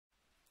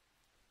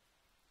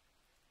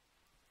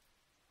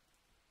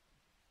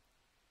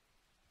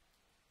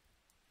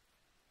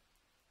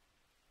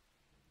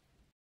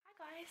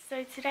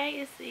So today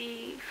is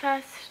the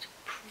first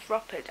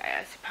proper day,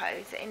 I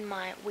suppose, in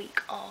my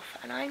week off,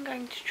 and I'm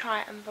going to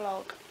try and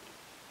vlog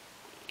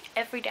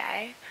every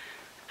day.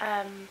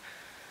 So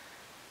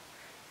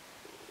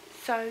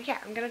yeah,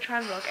 I'm going to try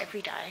and vlog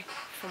every day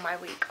for my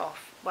week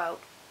off. Well,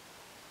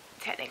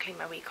 technically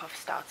my week off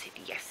started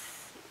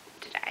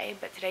yesterday,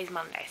 but today's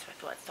Monday, so I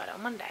thought I'd start it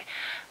on Monday.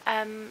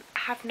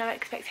 Have no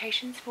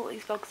expectations for what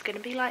these vlogs are going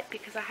to be like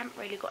because I haven't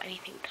really got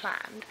anything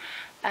planned.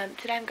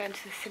 Today I'm going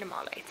to the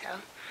cinema later.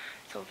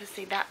 So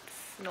obviously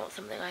that's not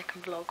something I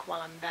can vlog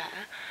while I'm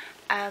there.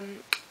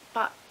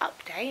 But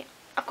update,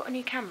 I've got a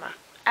new camera.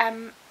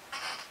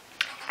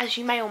 As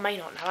you may or may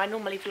not know, I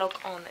normally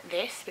vlog on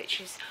this, which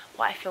is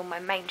what I film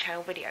my main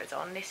channel videos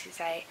on. This is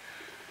a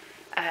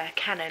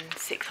Canon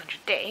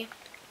 600D.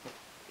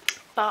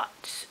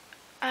 But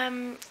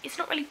it's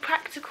not really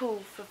practical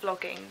for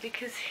vlogging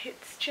because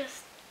it's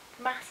just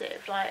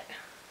massive. Like,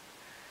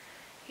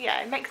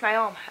 yeah, it makes my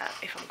arm hurt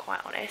if I'm quite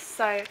honest.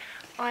 So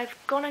I've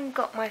gone and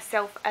got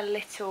myself a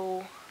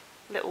little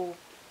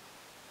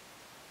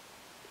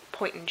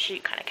point and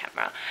shoot kind of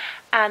camera,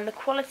 and the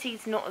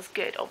quality's not as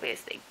good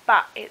obviously,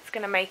 but it's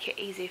going to make it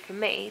easier for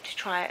me to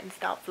try and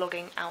start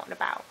vlogging out and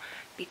about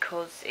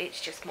because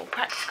it's just more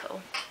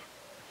practical.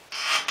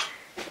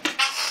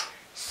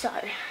 So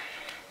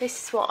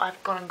this is what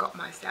I've gone and got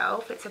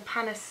myself. It's a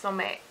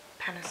Panasonic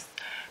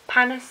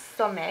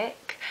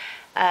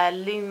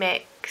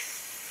Lumix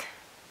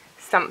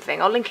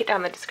something. I'll link it down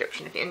in the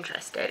description if you're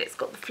interested. It's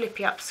got the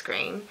flippy up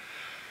screen,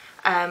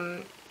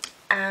 and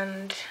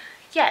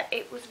yeah,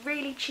 it was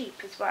really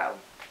cheap as well.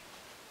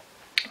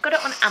 I got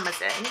it on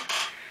Amazon.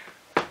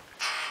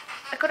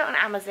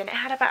 It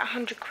had about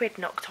 100 quid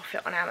knocked off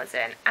it on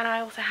Amazon, and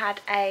I also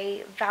had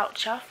a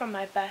voucher from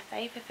my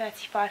birthday for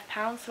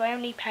 £35, so I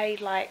only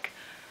paid like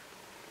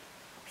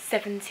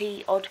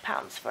 70 odd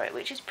pounds for it,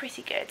 which is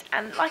pretty good.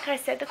 And like I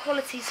said, the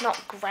quality's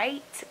not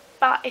great,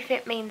 but if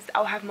it means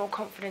I'll have more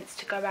confidence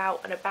to go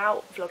out and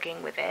about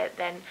vlogging with it,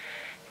 then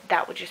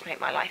that would just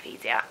make my life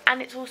easier.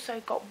 And it's also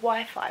got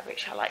Wi-Fi,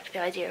 which I liked the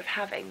idea of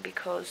having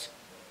because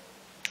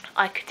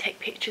I could take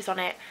pictures on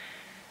it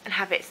and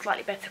have it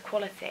slightly better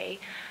quality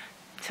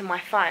to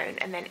my phone,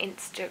 and then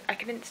I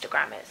can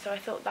Instagram it, so I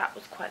thought that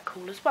was quite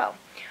cool as well.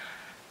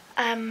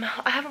 I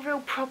have a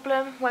real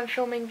problem when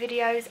filming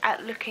videos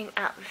at looking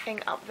at the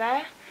thing up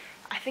there.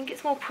 I think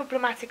it's more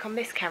problematic on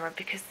this camera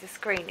because the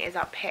screen is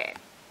up here,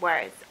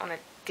 whereas on a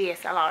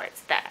DSLR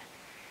it's there.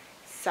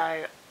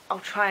 So I'll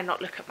try and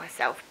not look at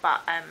myself,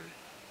 but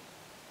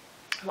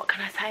what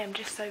can I say, I'm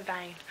just so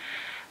vain.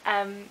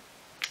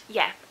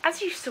 Yeah,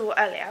 as you saw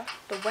earlier,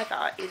 the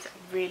weather is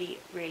really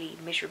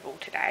miserable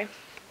today.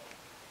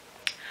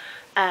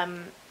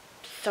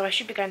 So I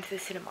should be going to the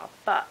cinema,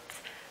 but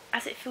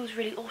as it feels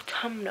really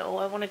autumnal,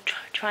 I want to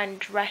try and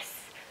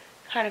dress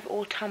kind of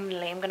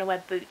autumnally. I'm going to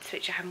wear boots,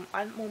 which I haven't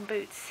worn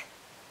boots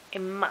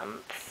in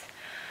months.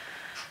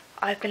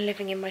 I've been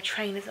living in my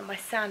trainers and my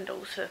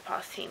sandals for the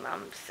past few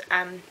months.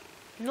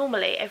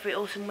 Normally every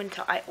autumn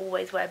winter I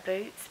always wear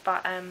boots,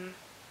 but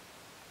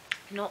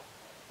not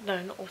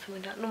autumn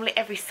winter. Normally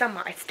every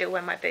summer I still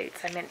wear my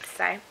boots, I meant to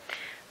say,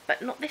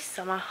 but not this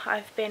summer.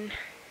 I've been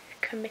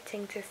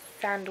committing to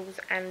sandals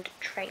and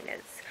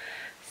trainers,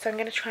 so I'm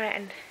going to try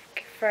and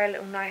throw a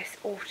little nice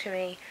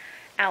autumny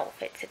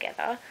outfit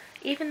together.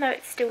 Even though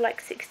it's still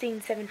like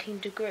 16-17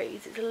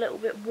 degrees, it's a little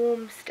bit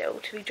warm still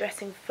to be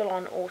dressing full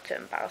on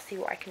autumn, but I'll see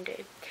what I can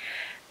do.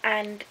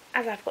 And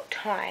as I've got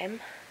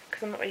time,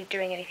 because I'm not really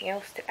doing anything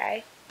else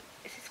today.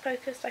 Is this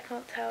focused? I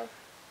can't tell.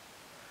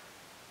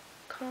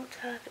 Can't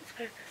tell if it's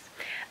focused.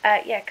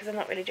 Yeah, because I'm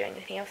not really doing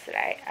anything else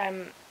today.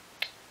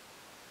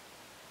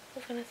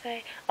 What was I going to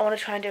say? I want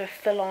to try and do a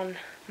full-on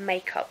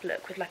makeup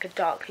look with like a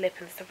dark lip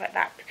and stuff like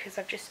that, because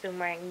I've just been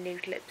wearing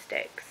nude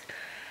lipsticks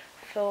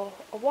for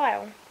a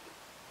while.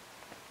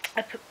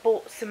 I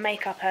bought some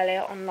makeup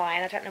earlier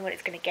online. I don't know when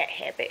it's going to get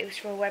here, but it was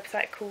from a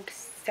website called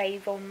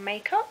Save On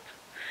Makeup,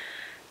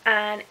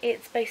 and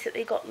it's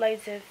basically got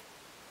loads of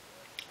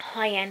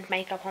high-end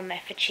makeup on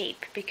there for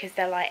cheap because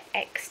they're like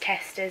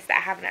ex-testers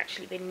that haven't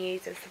actually been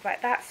used and stuff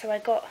like that. So I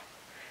got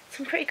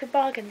some pretty good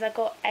bargains. I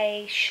got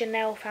a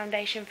Chanel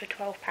foundation for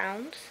 £12.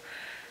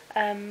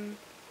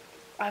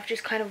 I've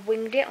just kind of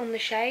winged it on the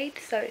shade,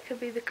 so it could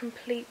be the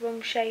complete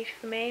wrong shade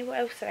for me. What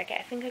else did I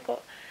get? I think I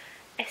got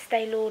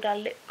Estee Lauder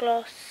lip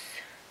gloss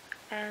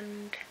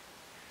and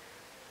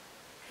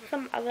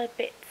some other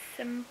bits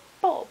and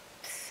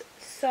bobs.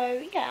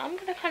 So yeah, I'm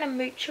going to kind of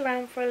mooch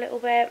around for a little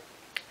bit,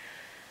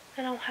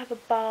 then I'll have a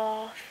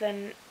bath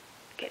and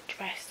get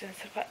dressed and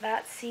stuff like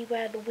that, see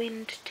where the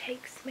wind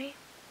takes me.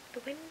 The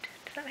wind?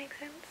 Does that make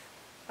sense?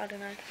 I don't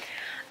know.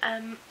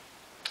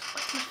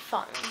 Where's my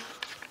phone?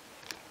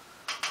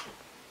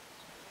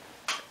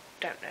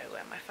 Don't know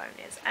where my phone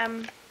is.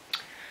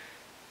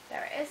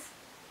 There it is.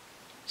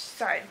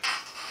 So,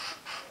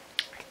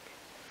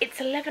 it's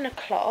 11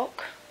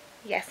 o'clock.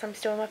 Yes, I'm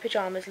still in my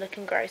pyjamas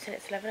looking gross, and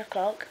it's 11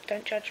 o'clock.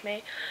 Don't judge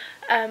me.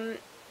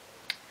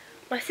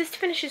 My sister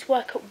finishes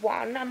work at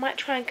 1. I might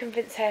try and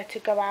convince her to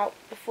go out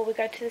before we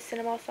go to the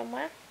cinema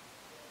somewhere.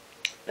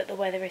 but the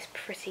weather is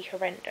pretty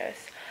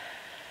horrendous.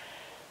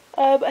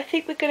 I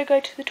think we're going to go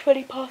to the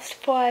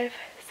 5:20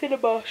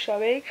 cinema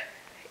showing.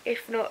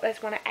 If not,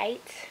 there's one at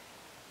 8.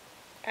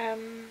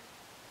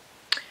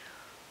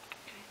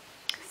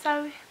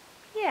 So,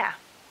 yeah.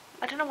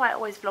 I don't know why I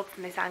always vlog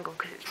from this angle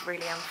because it's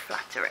really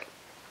unflattering.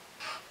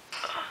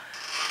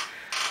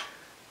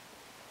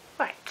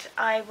 Right,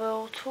 I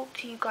will talk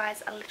to you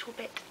guys a little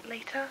bit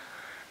later.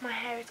 My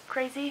hair is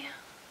crazy.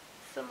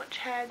 So much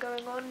hair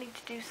going on, need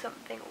to do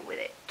something with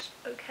it.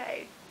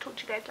 Okay, talk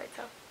to you guys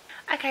later.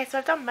 Okay, so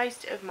I've done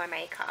most of my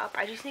makeup.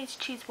 I just need to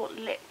choose what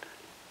lip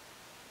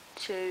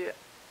to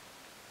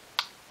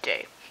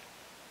do.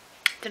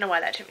 Don't know why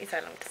that took me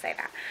so long to say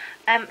that.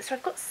 So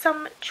I've got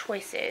some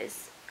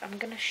choices. I'm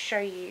going to show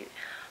you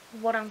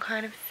what I'm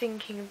kind of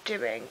thinking of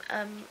doing.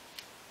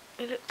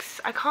 It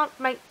looks, I can't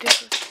make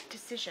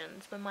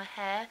decisions when my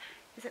hair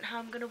isn't how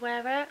I'm going to wear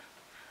it.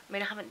 I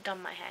mean, I haven't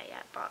done my hair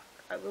yet, but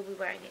I will be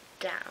wearing it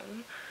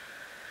down.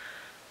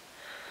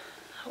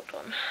 Hold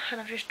on,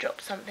 and I've just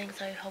dropped something,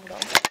 so hold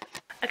on.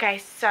 Okay,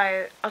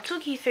 so I'll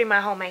talk you through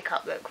my whole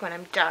makeup look when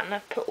I'm done.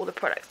 I've put all the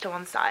products to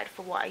one side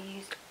for what I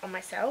used on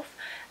myself.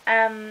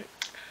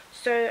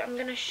 So I'm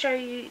going to show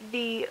you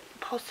the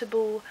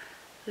possible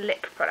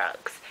lip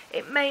products.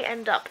 It may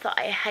end up that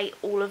I hate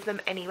all of them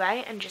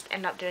anyway and just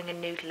end up doing a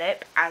nude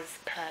lip as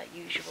per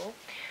usual.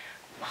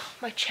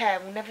 My chair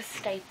will never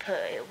stay put,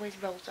 it always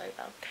rolls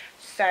over.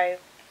 So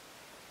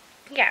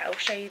yeah, I'll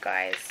show you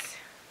guys.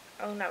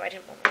 Oh no, I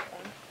didn't want that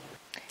one.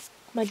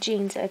 My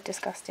jeans are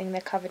disgusting,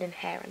 they're covered in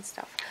hair and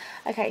stuff.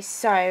 Okay,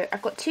 so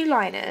I've got 2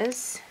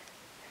 liners.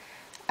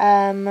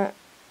 I've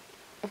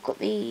got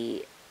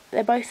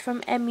they're both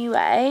from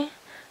MUA.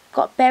 I've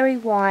got Berry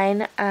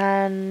Wine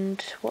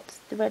and what's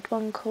the red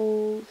one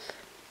called?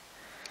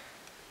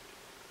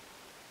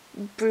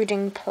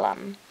 Brooding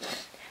Plum.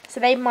 So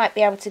they might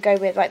be able to go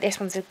with, like, this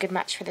one's a good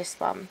match for this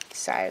one.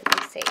 So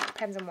we'll see,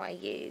 depends on what I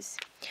use.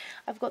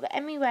 I've got the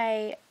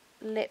MUA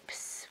Lip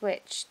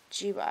Switch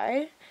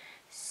Duo.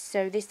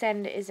 So this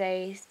end is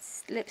a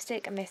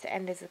lipstick and this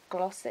end is a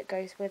gloss that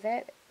goes with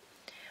it.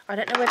 I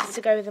don't know whether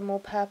to go with a more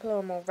purple or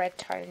a more red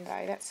tone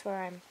though, that's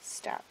where I'm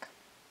stuck.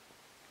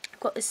 I've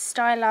got the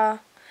Styler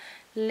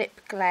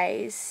Lip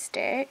Glaze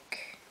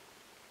stick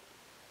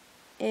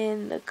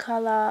in the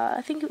colour,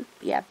 I think it was,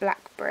 yeah,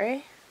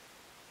 Blackberry.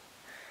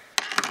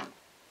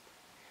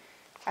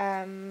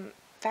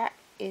 That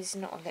is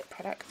not a lip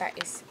product,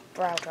 that is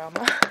Brow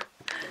Drama.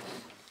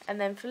 And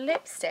then for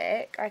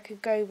lipstick, I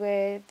could go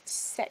with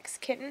Sex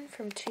Kitten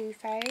from Too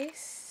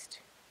Faced,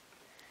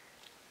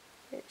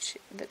 which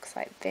looks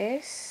like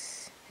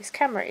this. This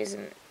camera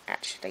isn't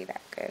actually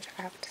that good,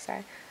 I have to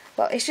say.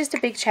 Well, it's just a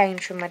big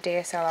change from my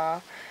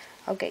DSLR.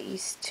 I'll get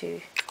used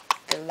to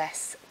the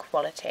less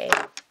quality.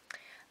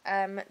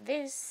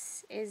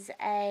 This is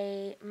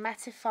a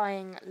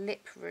mattifying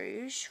lip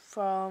rouge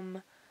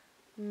from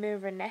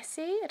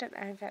Miranesi. I don't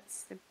know if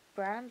that's the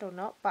brand or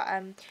not, but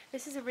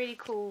this is a really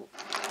cool,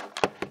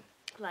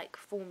 like,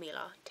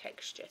 formula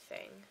texture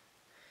thing.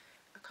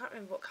 I can't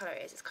remember what colour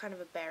it is. It's kind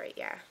of a berry,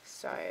 yeah.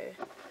 So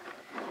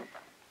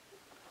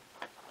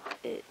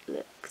it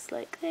looks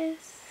like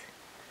this.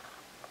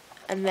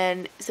 And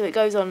then, so it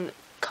goes on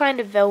kind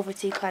of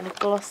velvety, kind of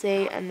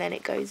glossy, and then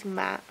it goes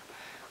matte.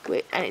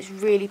 And it's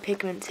really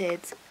pigmented.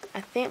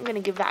 I think I'm going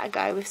to give that a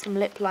go with some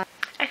lip liner.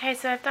 Okay,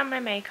 so I've done my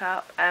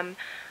makeup.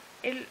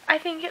 I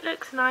think it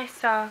looks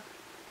nicer,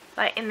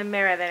 like, in the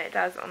mirror than it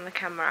does on the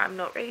camera. I'm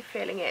not really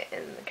feeling it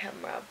in the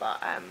camera,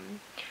 but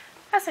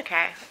that's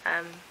okay.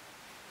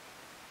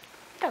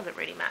 Doesn't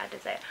really matter,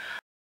 does it?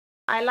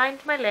 I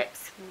lined my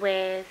lips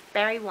with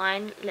Berry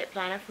Wine lip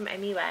liner from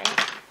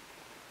MUA.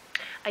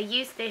 I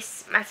used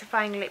this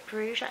mattifying lip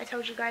rouge that I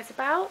told you guys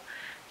about.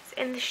 It's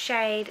in the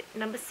shade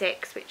number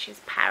 6, which is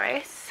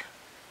Paris.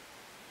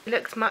 It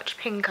looks much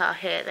pinker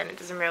here than it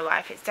does in real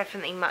life. It's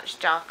definitely much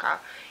darker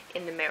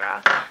in the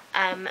mirror.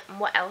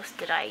 What else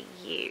did I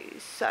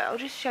use? So I'll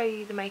just show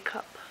you the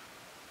makeup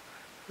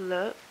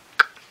look.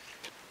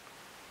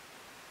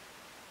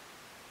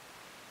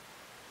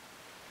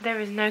 There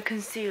is no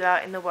concealer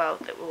in the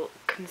world that will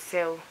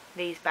conceal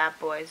these bad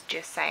boys,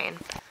 just saying.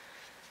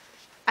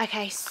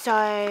 Okay,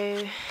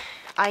 so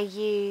I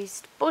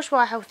used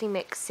Bourjois Healthy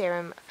Mix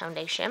Serum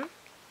Foundation.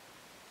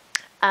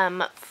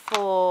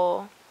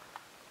 For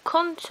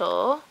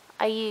contour,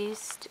 I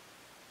used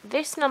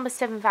this number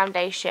 7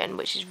 foundation,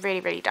 which is really,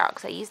 really dark.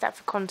 So I used that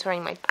for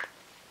contouring my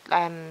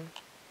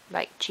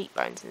like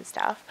cheekbones and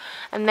stuff.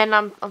 And then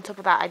on top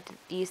of that, I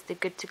used the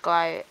Good to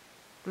Glow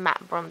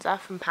matte bronzer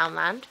from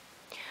Poundland.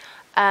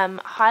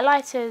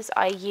 Highlighters,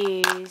 I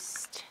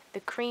used the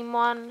cream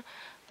one,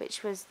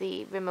 which was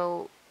the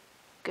Rimmel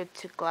Good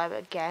to Glow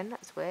again,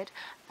 that's weird,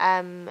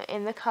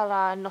 in the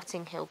colour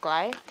Notting Hill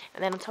Glow.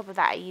 And then on top of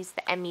that I used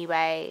the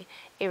MUA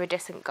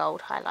Iridescent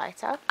Gold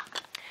highlighter.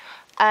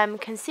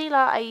 Concealer,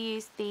 I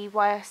used the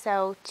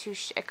YSL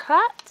Touche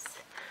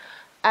Eclat.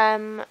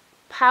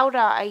 Powder,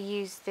 I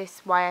used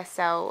this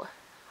YSL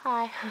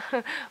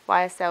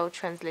YSL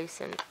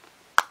translucent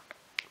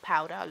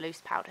powder,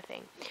 loose powder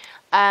thing.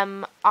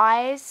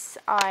 Eyes,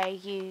 I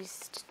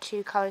used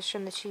 2 colours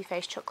from the Too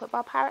Faced Chocolate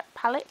Bar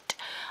palette.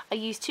 I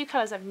used 2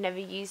 colours I've never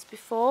used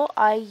before.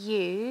 I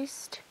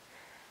used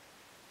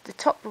the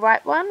top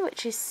right one,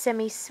 which is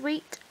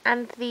Semi-Sweet,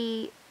 and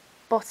the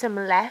bottom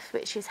left,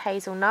 which is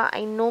Hazelnut.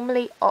 I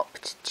normally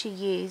opt to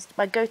use,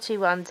 my go-to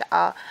ones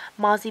are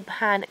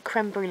Marzipan,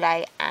 Creme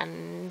Brulee,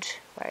 and,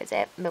 where is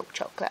it? Milk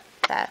Chocolate.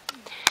 There.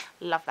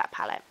 Love that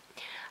palette.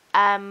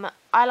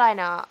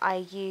 Eyeliner,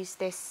 I use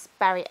this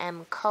Barry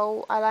M.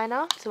 Kohl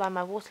eyeliner to line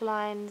my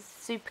waterlines.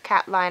 Super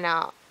Cat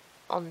liner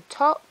on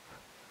top.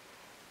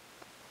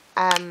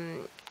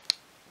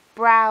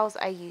 Brows,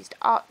 I used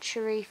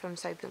Archery from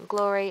Soap and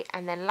Glory.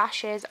 And then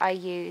lashes, I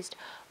used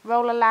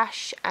Roller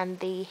Lash and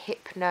the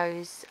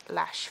Hypnose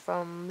Lash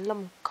from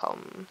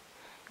Lancome.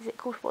 Is it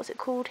called, what's it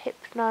called?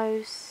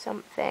 Hypnose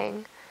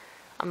something.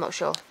 I'm not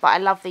sure. But I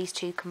love these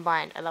two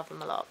combined. I love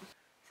them a lot.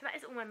 So that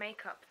is all my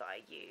makeup that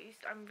I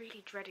used. I'm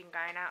really dreading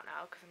going out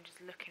now because I'm just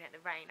looking at the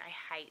rain. I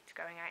hate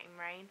going out in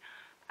rain.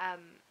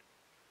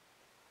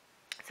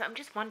 So I'm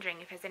just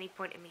wondering if there's any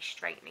point in me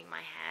straightening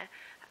my hair.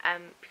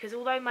 Because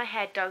although my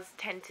hair does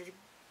tend to,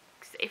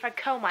 if I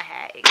curl my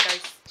hair, it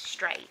goes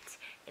straight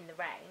in the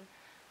rain.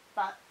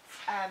 But,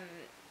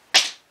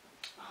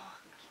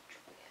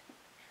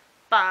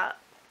 but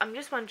I'm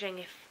just wondering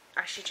if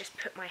I should just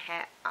put my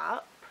hair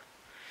up.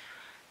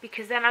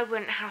 Because then I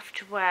wouldn't have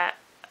to wear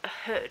a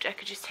hood. I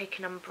could just take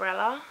an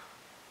umbrella.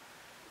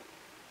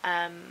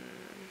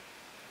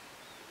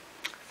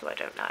 So I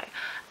don't know.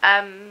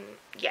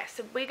 Yeah,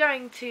 so we're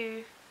going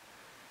to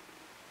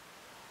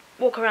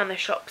walk around the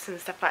shops and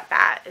stuff like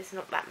that. There's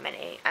not that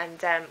many. And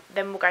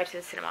then we'll go to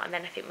the cinema. And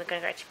then I think we're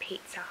going to go to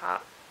Pizza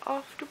Hut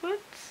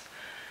afterwards.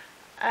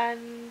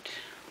 And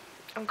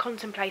I'm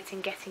contemplating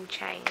getting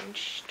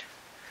changed.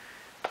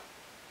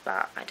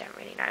 But I don't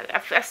really know.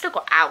 I've still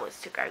got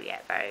hours to go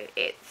yet though.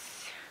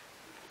 It's,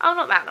 oh,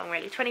 not that long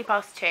really.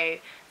 2:20.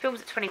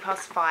 Film's at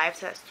 5:20,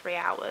 so that's 3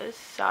 hours.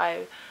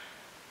 So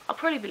I'll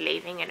probably be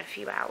leaving in a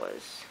few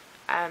hours.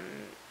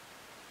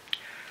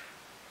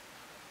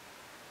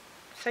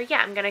 So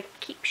yeah, I'm going to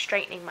keep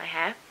straightening my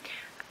hair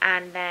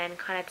and then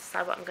kind of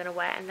decide what I'm going to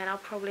wear, and then I'll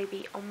probably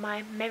be on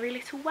my merry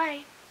little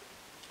way.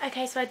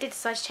 Okay, so I did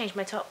decide to change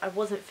my top. I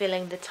wasn't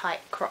feeling the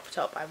tight crop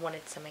top. I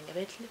wanted something a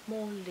little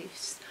more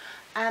loose.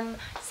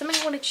 Something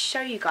I wanted to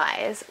show you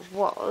guys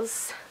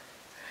was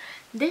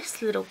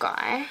this little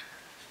guy.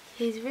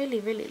 He's really,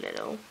 really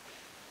little.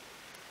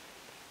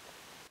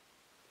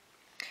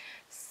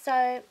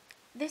 So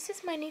this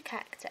is my new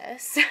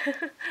cactus.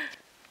 I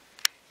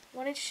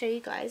wanted to show you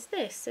guys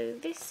this. So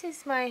this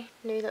is my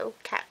new little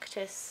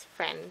cactus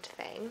friend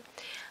thing.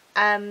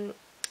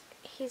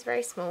 He's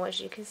very small, as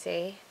you can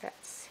see.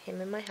 That's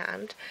him in my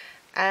hand.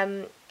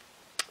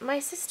 My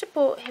sister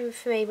bought him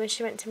for me when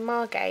she went to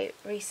Margate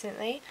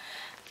recently.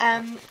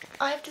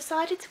 I've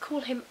decided to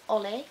call him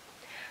Ollie.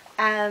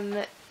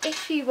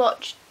 If you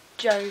watch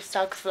Joe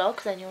Suggs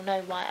vlog, then you'll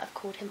know why I've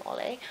called him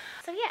Ollie.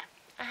 So yeah,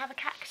 I have a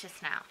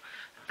cactus now.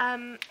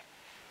 I'm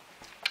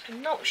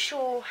not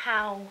sure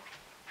how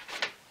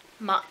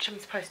much I'm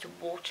supposed to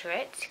water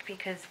it,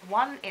 because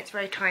 1, it's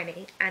very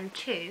tiny, and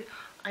 2,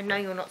 I know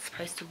you're not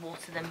supposed to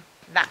water them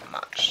that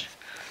much,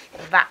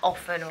 or that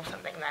often, or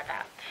something like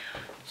that.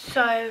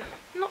 So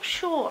I'm not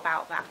sure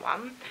about that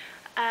one.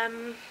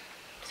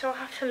 So I'll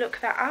have to look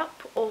that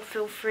up, or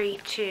feel free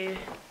to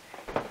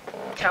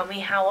tell me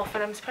how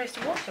often I'm supposed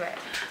to water it.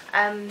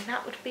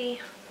 That would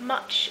be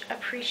much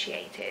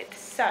appreciated.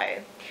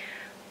 So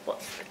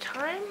what's the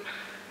time?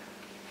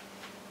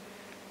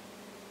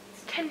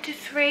 It's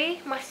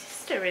 2:50. My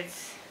sister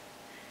is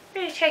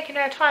really taking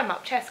her time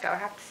up Tesco, I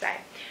have to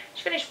say.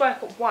 She finished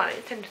work at 1.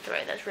 It's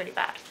 2:50. That's really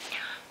bad.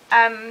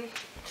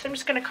 So I'm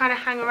just going to kind of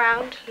hang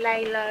around,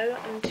 lay low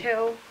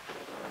until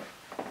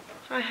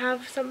I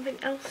have something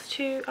else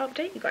to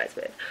update you guys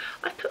with.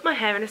 I've put my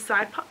hair in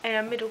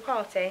a middle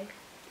parting,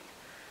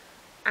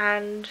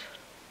 and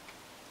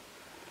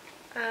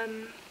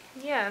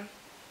yeah,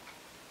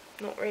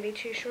 not really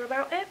too sure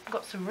about it.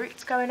 Got some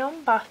roots going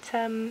on, but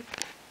I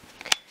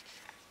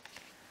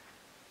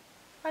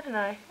don't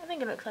know. I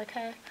think it looks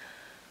okay.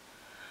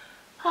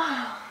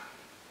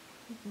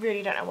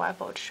 Really don't know why I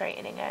bothered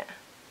straightening it.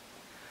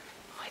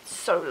 Oh, it's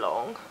so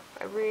long.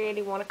 I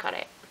really want to cut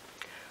it.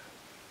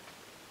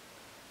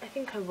 I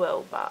think I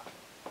will, but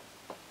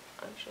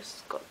I've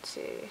just got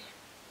to,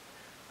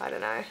 I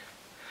don't know.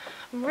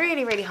 I'm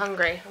really, really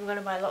hungry. I'm going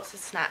to buy lots of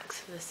snacks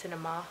for the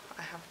cinema,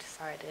 I have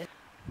decided.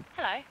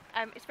 Hello,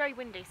 it's very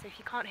windy, so if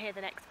you can't hear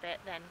the next bit,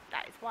 then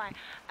that is why.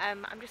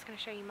 I'm just going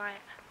to show you my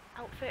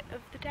outfit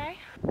of the day.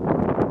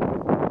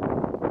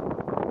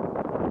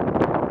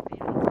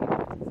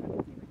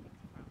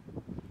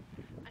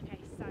 Okay,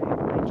 so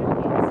my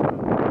jacket is from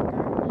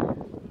Primark,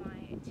 my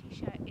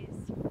t-shirt is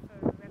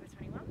Forever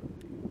 21,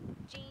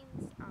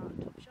 jeans are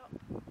Topshop,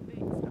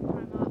 boots are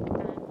Primark,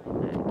 and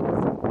my bag is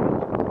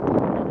Primark.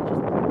 And I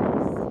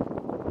just bought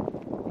this,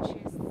 which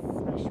is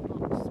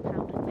Smashbox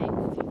powder thing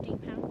for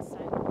 £15,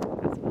 so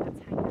that's why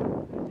that's hanging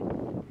out.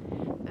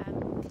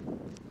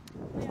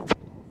 We are going to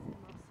the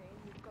cinema soon.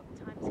 We've got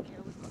time to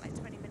kill. We've got like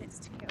 20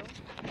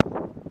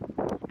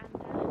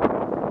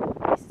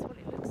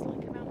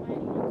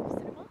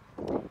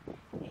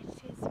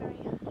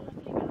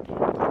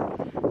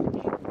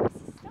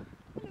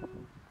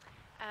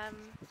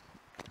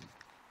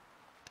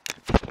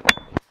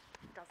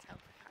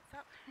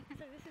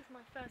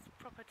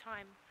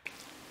 time.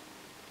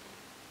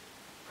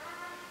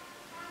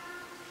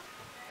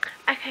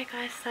 Okay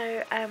guys,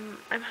 so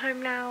I'm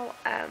home now,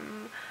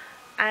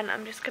 and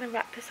I'm just going to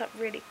wrap this up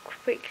really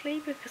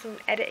quickly because I'm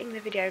editing the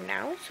video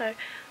now. So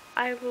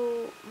I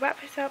will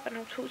wrap this up and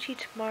I'll talk to you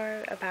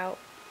tomorrow about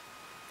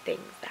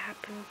things that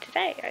happened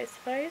today, I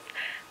suppose.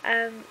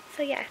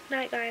 So yeah,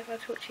 night guys, I'll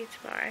talk to you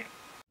tomorrow.